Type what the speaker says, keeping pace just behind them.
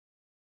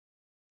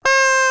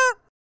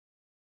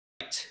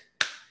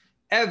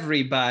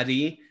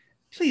everybody,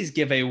 please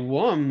give a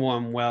warm,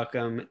 warm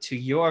welcome to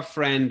your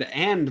friend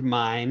and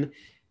mine,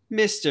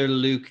 Mr.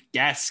 Luke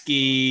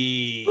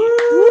Gaskey.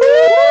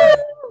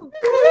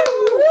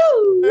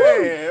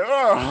 Hey,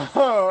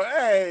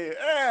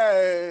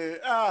 hey,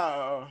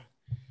 oh,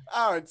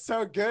 it's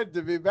so good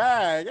to be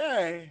back.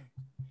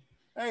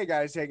 Hey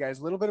guys, a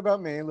little bit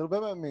about me,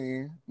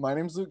 My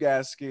name's Luke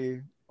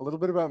Gaskey. A little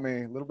bit about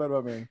me.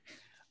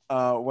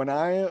 When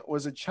I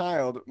was a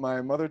child,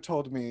 my mother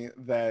told me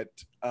that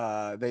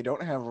they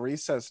don't have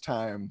recess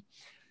time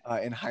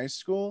in high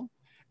school,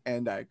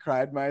 and I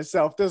cried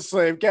myself to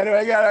sleep. Get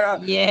it?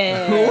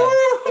 Yeah.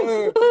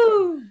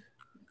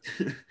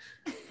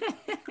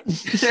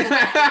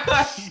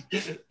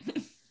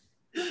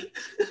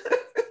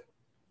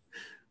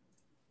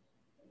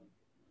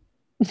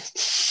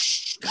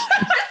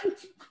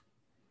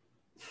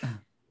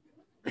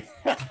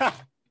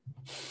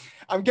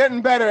 I'm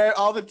getting better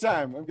all the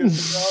time. All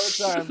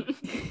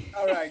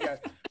right,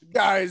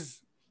 guys.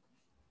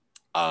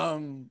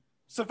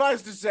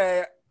 Suffice to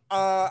say,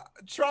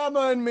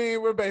 Trauma and me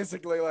were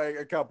basically like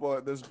a couple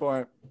at this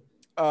point.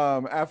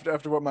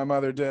 After what my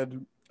mother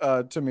did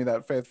to me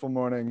that faithful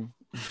morning,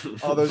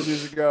 all those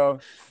years ago.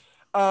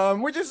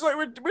 We're just like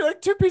we're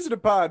like two peas in a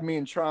pod, me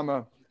and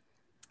Trauma.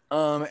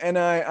 And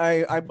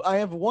I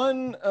have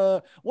one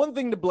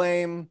thing to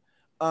blame.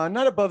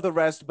 Not above the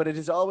rest, but it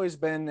has always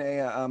been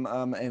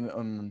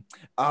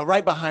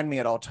right behind me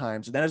at all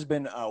times. And that has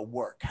been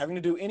work. Having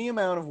to do any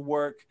amount of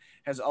work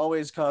has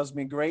always caused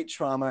me great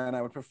trauma, and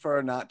I would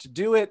prefer not to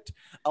do it.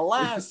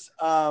 Alas,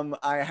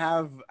 I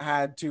have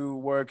had to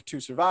work to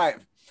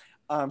survive.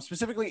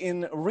 Specifically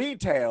in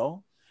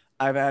retail,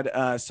 I've had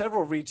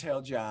several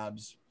retail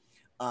jobs.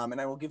 And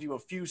I will give you a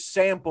few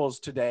samples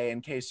today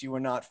in case you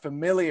are not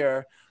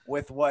familiar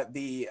with what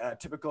the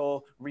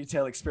typical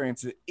retail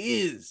experience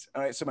is.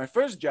 All right, so my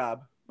first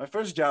job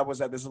was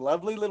at this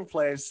lovely little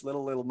place,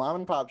 little mom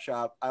and pop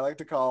shop I like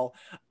to call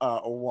a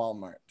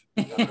Walmart.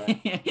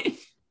 Right?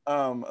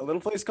 A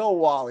little place called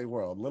Wally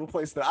World, a little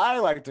place that I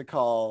like to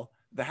call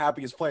the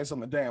happiest place on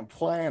the damn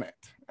planet.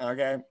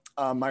 Okay,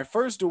 my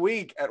first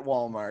week at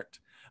Walmart,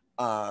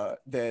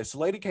 this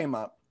lady came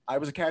up. I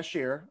was a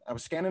cashier. I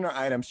was scanning her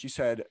items. She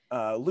said,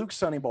 Luke,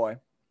 sonny boy,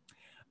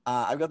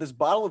 I've got this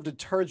bottle of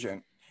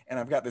detergent and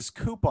I've got this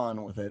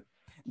coupon with it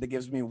that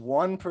gives me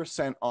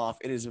 1% off.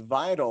 It is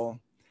vital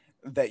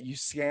that you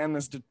scan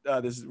this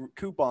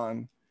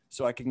coupon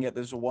so I can get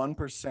this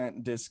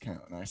 1%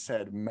 discount. And I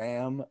said,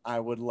 ma'am, I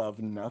would love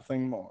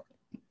nothing more.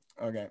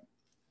 Okay.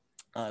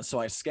 So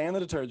I scan the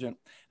detergent,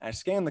 I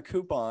scan the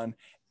coupon,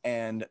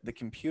 and the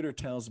computer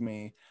tells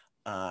me,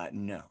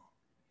 no.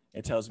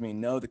 It tells me,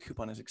 no, the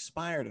coupon is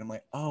expired. And I'm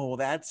like, oh, well,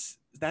 that's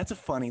a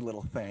funny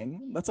little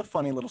thing. That's a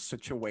funny little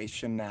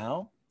situation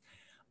now.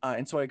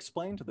 And so I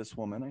explained to this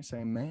woman, I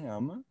say,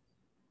 ma'am,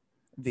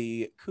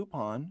 the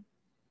coupon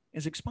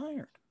is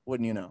expired,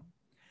 wouldn't you know?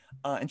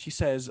 And she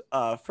says,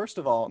 first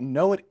of all,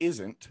 no, it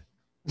isn't.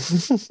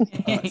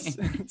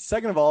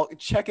 Second of all,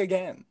 check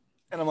again.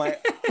 And I'm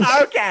like,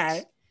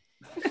 okay.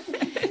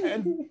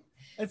 and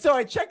so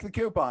I check the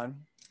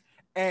coupon.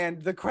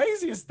 And the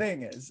craziest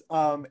thing is,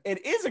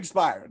 it is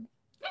expired,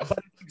 but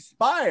it's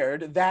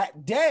expired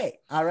that day.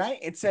 All right.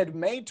 It said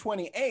May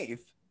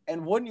 28th.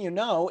 And wouldn't you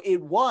know,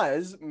 it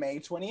was May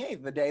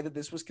 28th, the day that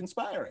this was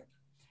conspiring.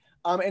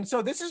 And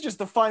so this is just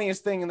the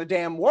funniest thing in the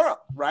damn world,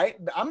 right?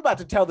 I'm about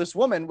to tell this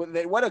woman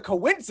what a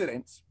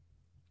coincidence.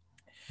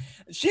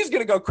 She's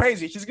going to go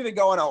crazy. She's going to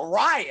go on a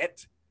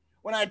riot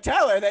when I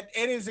tell her that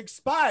it is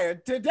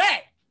expired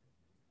today.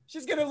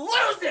 She's going to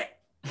lose it.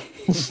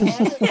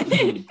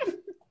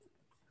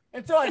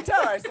 And so I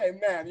tell her, I say,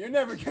 ma'am, you're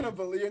not going to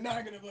believe this. You're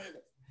not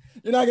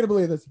going to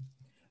believe this.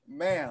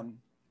 Ma'am,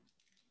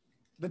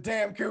 the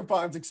damn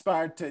coupon's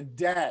expired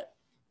today.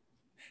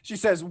 She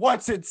says,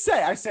 what's it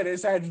say? I said, it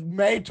said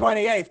May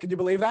 28th. Can you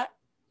believe that?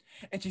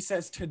 And she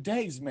says,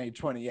 today's May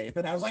 28th.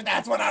 And I was like,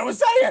 that's what I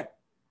was saying.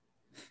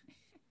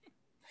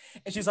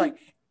 And she's like,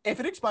 if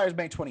it expires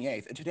May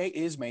 28th and today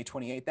is May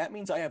 28th, that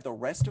means I have the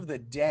rest of the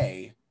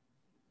day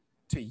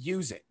to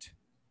use it.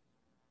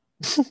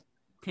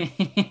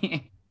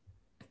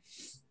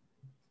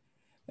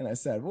 And I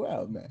said,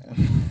 well,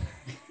 man.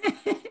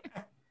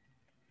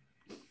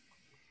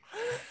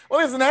 Well,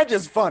 isn't that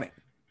just funny?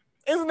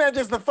 Isn't that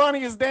just the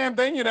funniest damn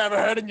thing you'd ever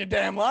heard in your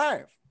damn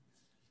life?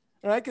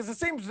 Right? Because it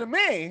seems to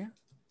me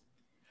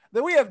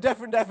that we have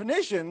different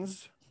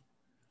definitions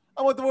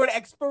on what the word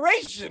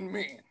expiration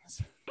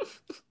means.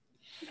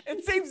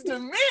 It seems to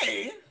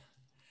me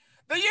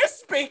that you're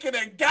speaking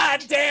a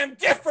goddamn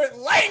different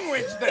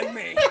language than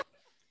me.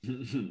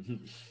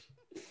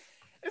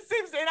 It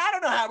seems, and I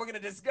don't know how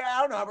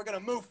we're gonna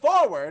move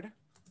forward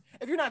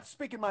if you're not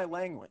speaking my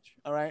language.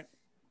 All right.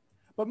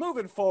 But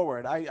moving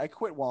forward, I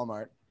quit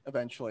Walmart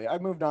eventually. I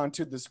moved on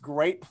to this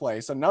great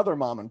place, another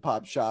mom and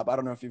pop shop. I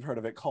don't know if you've heard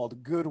of it,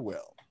 called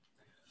Goodwill.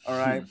 All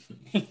right.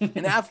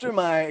 And after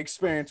my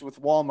experience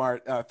with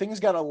Walmart,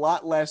 things got a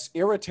lot less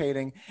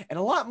irritating and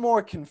a lot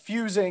more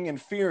confusing and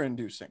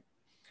fear-inducing.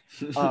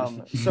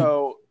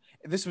 So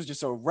this was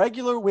just a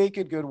regular week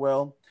at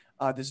Goodwill.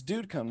 this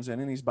dude comes in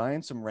and he's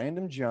buying some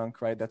random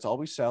junk, right? That's all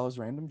we sell is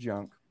random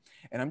junk.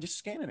 And I'm just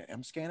scanning it.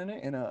 I'm scanning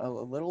it, and a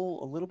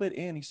little bit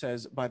in, he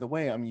says, "By the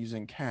way, I'm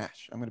using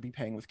cash. I'm going to be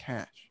paying with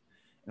cash."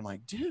 And I'm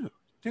like, dude,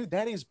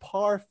 that is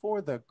par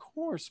for the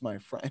course, my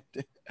friend.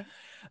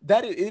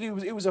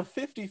 It was a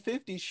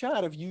 50-50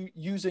 shot of you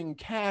using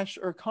cash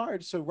or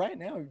cards. So right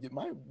now,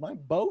 my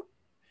boat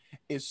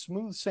is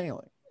smooth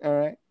sailing. All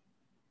right.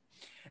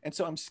 And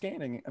so I'm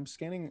scanning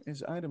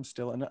his items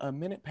still, and a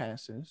minute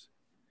passes.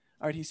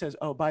 All right, he says,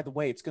 "Oh, by the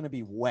way, it's going to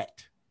be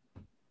wet."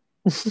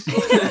 And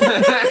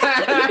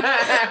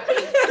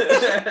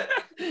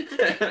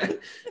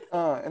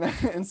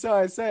so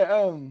I say,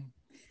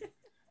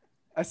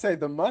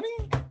 the money?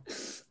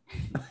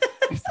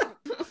 He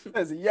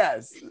says,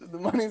 "Yes, the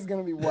money's going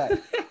to be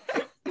wet."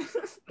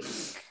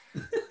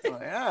 I'm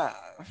like,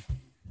 "Ah,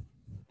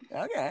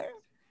 okay."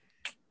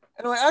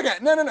 And I'm like, "Okay,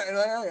 no.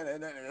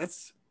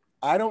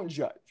 I don't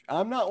judge.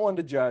 I'm not one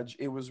to judge.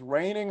 It was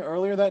raining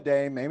earlier that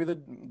day. Maybe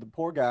the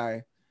poor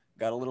guy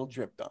got a little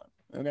dripped on.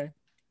 Okay."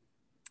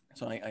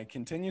 So I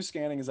continue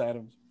scanning his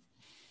items,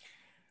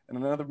 and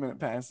another minute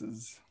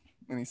passes,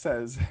 and he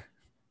says,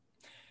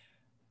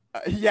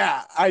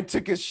 "Yeah, I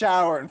took a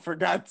shower and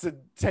forgot to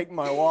take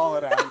my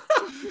wallet out."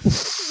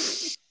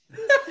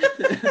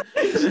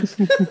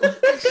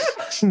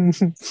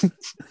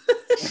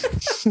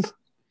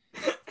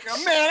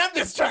 Oh, man, I'm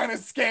just trying to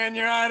scan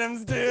your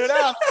items, dude. I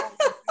don't know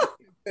what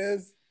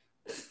this is.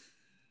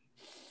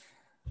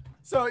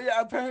 So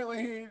yeah,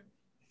 apparently he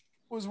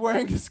was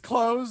wearing his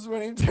clothes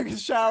when he took a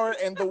shower,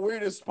 and the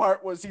weirdest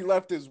part was he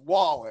left his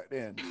wallet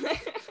in.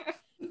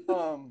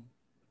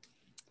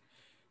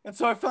 And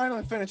so I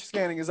finally finished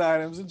scanning his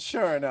items, and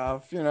sure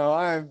enough,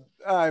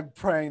 I'm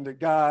praying to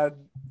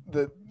God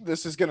that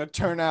this is gonna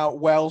turn out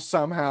well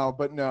somehow,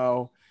 but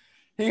no.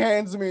 He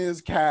hands me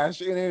his cash,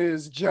 and it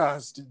is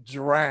just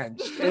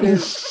drenched.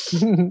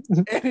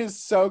 It is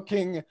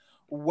soaking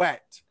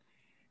wet.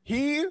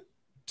 He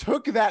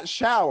took that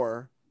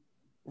shower,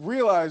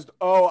 realized,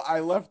 "Oh,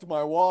 I left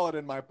my wallet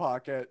in my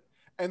pocket,"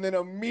 and then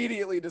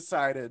immediately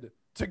decided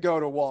to go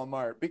to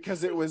Walmart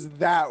because it was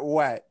that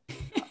wet.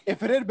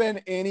 If it had been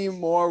any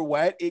more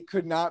wet, it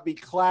could not be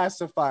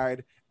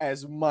classified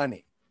as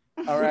money.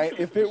 All right.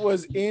 If it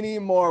was any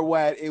more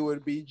wet, it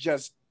would be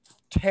just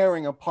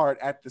tearing apart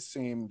at the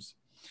seams.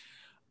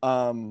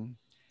 And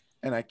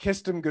I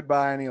kissed him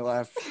goodbye, and he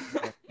left.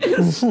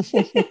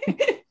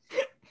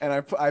 And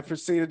I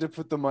proceeded to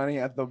put the money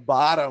at the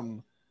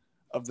bottom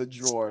of the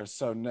drawer,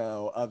 so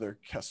no other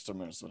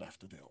customers would have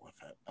to deal with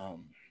it.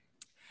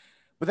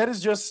 But that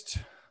is just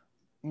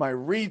my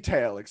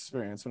retail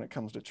experience when it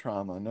comes to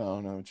trauma.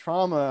 No,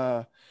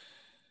 trauma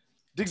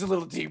digs a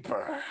little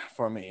deeper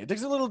for me. It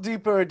digs a little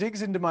deeper. It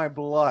digs into my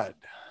blood.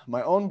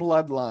 My own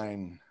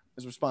bloodline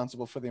is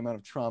responsible for the amount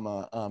of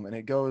trauma, and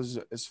it goes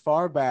as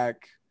far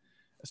back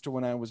as to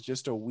when I was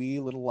just a wee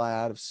little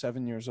lad of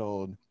 7 years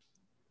old.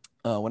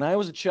 When I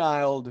was a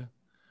child,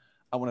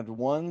 I wanted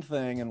one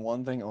thing and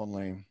one thing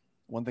only,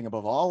 one thing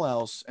above all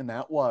else, and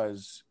that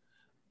was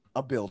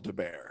a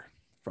Build-A-Bear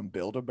from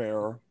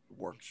Build-A-Bear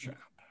Workshop.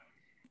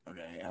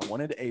 Okay, I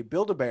wanted a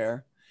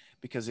Build-A-Bear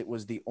because it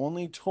was the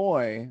only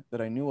toy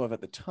that I knew of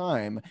at the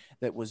time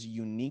that was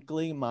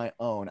uniquely my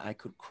own. I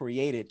could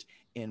create it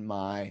in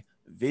my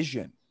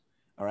vision.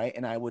 All right.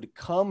 And I would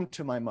come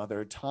to my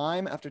mother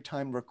time after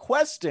time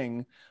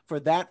requesting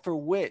for that for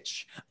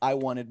which I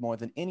wanted more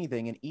than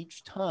anything. And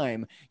each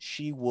time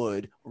she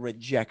would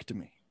reject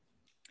me.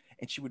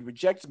 And she would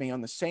reject me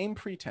on the same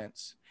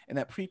pretense. And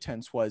that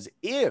pretense was,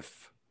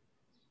 if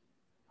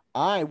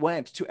I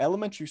went to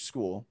elementary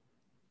school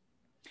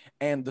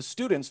and the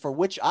students for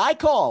which I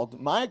called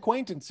my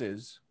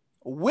acquaintances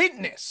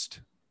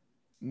witnessed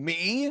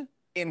me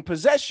in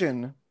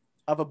possession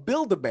of a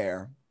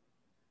Build-A-Bear,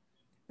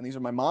 and these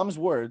are my mom's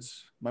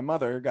words, my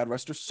mother, God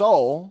rest her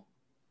soul,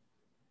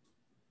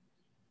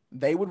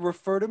 they would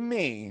refer to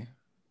me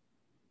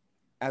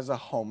as a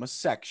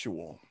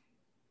homosexual.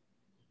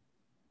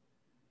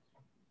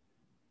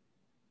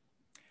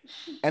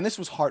 And this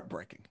was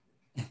heartbreaking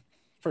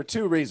for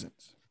two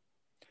reasons.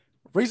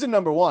 Reason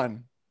number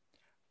one,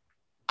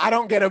 I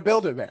don't get a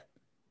Build-A-Bear.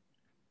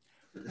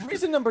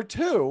 Reason number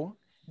two,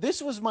 this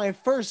was my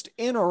first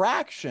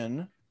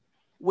interaction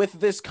with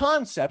this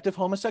concept of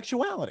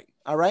homosexuality.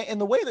 All right. And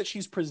the way that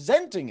she's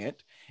presenting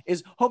it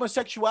is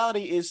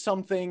homosexuality is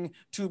something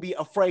to be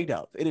afraid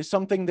of. It is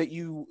something that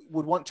you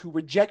would want to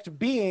reject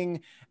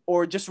being,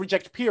 or just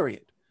reject,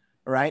 period.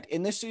 Right.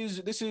 And this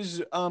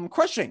is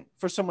crushing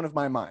for someone of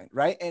my mind.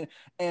 Right.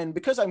 And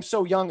because I'm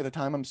so young at the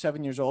time, I'm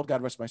 7 years old,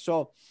 God rest my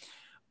soul.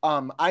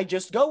 I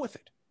just go with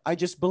it. I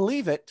just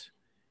believe it.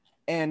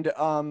 And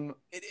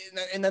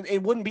then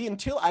it wouldn't be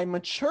until I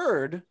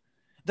matured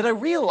that I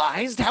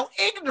realized how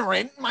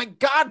ignorant my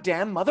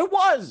goddamn mother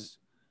was.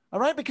 All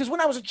right. Because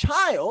when I was a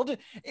child,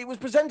 it was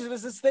presented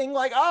as this thing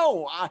like,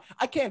 oh,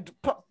 I can't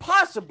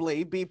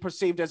possibly be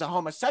perceived as a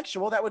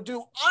homosexual. That would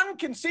do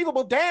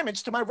unconceivable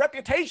damage to my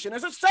reputation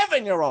as a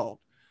 7-year-old.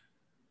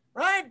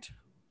 Right.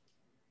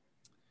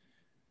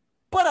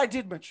 But I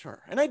did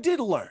mature and I did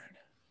learn.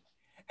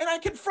 And I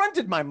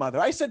confronted my mother.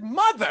 I said,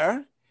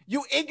 "Mother,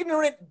 you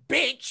ignorant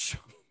bitch,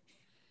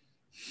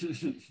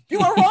 you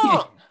are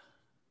wrong.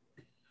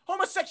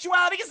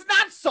 Homosexuality is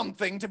not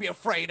something to be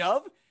afraid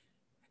of.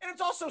 And it's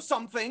also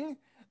something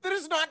that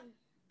is not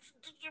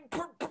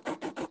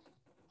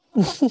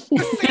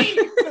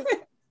perceived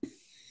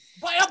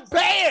by a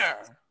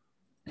bear."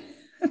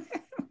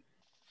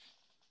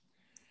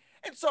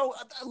 And so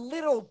a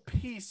little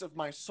piece of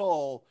my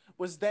soul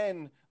was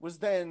then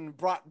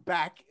brought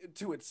back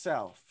to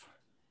itself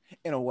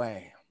in a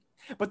way.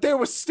 But there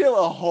was still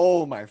a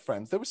hole, my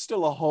friends. There was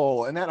still a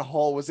hole, and that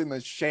hole was in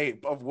the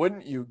shape of,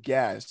 wouldn't you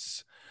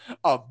guess,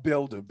 a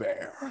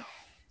Build-A-Bear.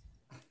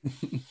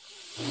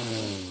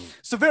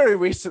 So very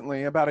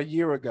recently, about a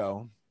year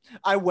ago,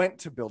 I went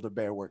to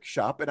Build-A-Bear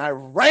Workshop, and I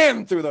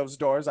ran through those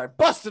doors. I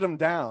busted them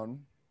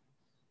down.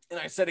 And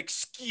I said,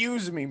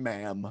 "Excuse me,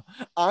 ma'am,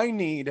 I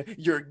need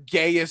your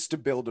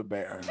gayest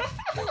Build-A-Bear."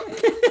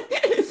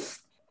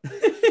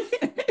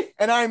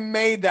 And I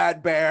made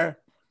that bear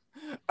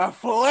a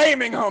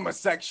flaming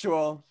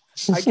homosexual.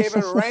 I gave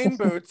it rain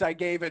boots. I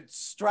gave it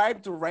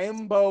striped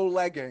rainbow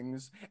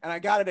leggings. And I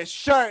got it a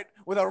shirt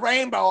with a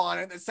rainbow on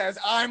it that says,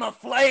 "I'm a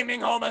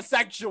flaming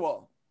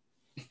homosexual."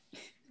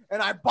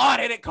 And I bought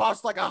it. It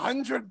cost like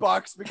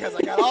 $100 because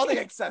I got all the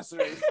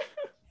accessories.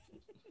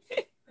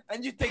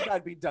 And you think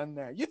I'd be done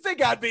there. You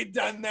think I'd be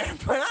done there,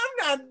 but I'm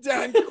not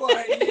done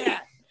quite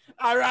yet.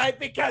 All right?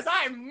 Because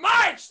I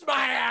marched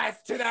my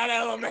ass to that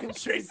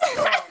elementary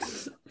school.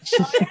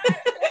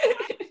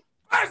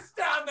 I burst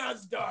down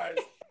those doors.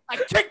 I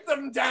kicked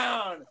them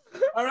down.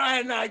 All right?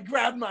 And I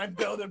grabbed my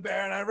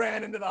Build-A-Bear and I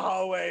ran into the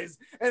hallways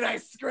and I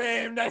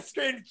screamed,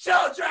 "Children!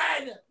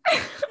 Children,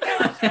 get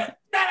out of here!"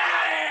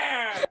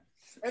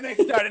 And they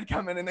started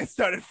coming and they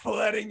started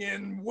flooding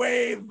in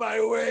wave by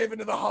wave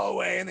into the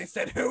hallway. And they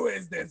said, "Who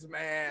is this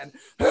man?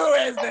 Who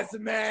is this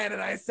man?"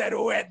 And I said,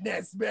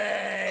 "Witness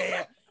me.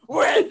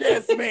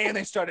 Witness me." And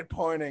they started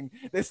pointing.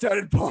 They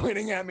started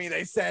pointing at me.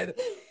 They said,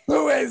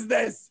 "Who is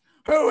this?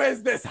 Who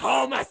is this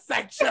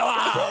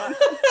homosexual?"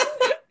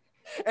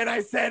 And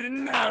I said,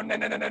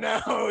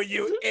 No,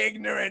 you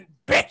ignorant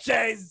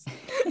bitches.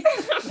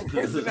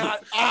 It's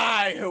not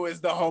I who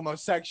is the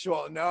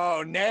homosexual.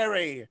 No,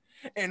 nary.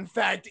 In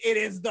fact, it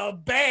is the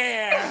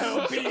bear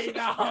who be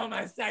the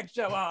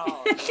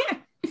homosexual.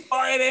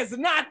 For it is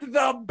not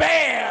the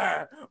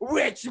bear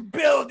which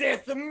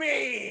buildeth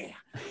me,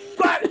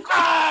 but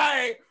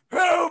I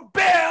who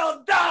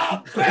build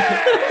the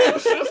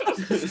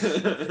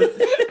bear.